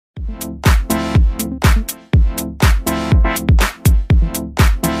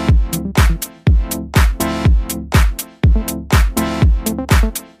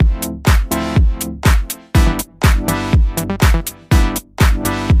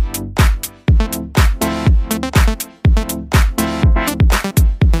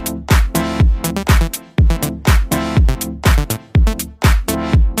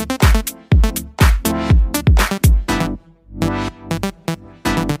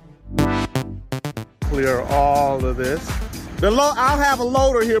clear all of this. I'll have a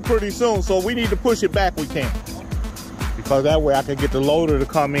loader here pretty soon, so we need to push it back we can. Because that way I can get the loader to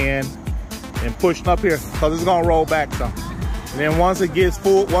come in and push it up here, because it's gonna roll back some. And then once it gets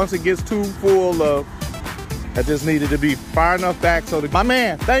too full I just needed to be far enough back so that, my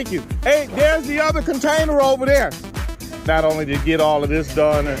man, thank you. Hey, there's the other container over there. Not only to get all of this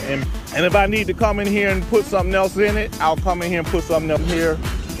done, and if I need to come in here and put something else in it, I'll come in here and put something else here.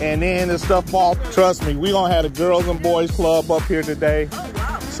 And then the stuff falls. Trust me, we're gonna have a girls and boys club up here today. Oh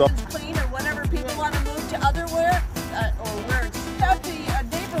wow, so it's clean, or whenever people want to move to other work, or where it's stuff the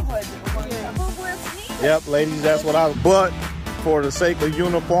neighborhood, move where it's needed. Yep, ladies, that's what but for the sake of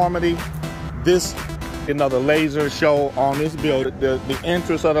uniformity, this another laser show on this building. The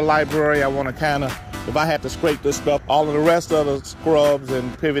entrance of the library, I want to kind of, if I had to scrape this stuff, all of the rest of the scrubs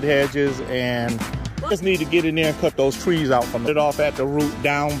and pivot hedges, and just need to get in there and cut those trees out from it off at the root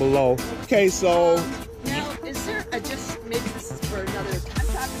down below. Okay, so now is there just maybe this is for another, I'm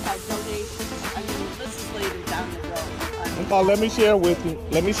talking about donations. I mean, this is later down the road. oh, let me share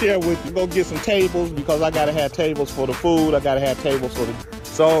with you. Go get some tables, because I gotta have tables for the food. I gotta have tables for the.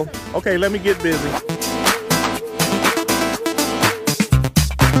 So okay, let me get busy.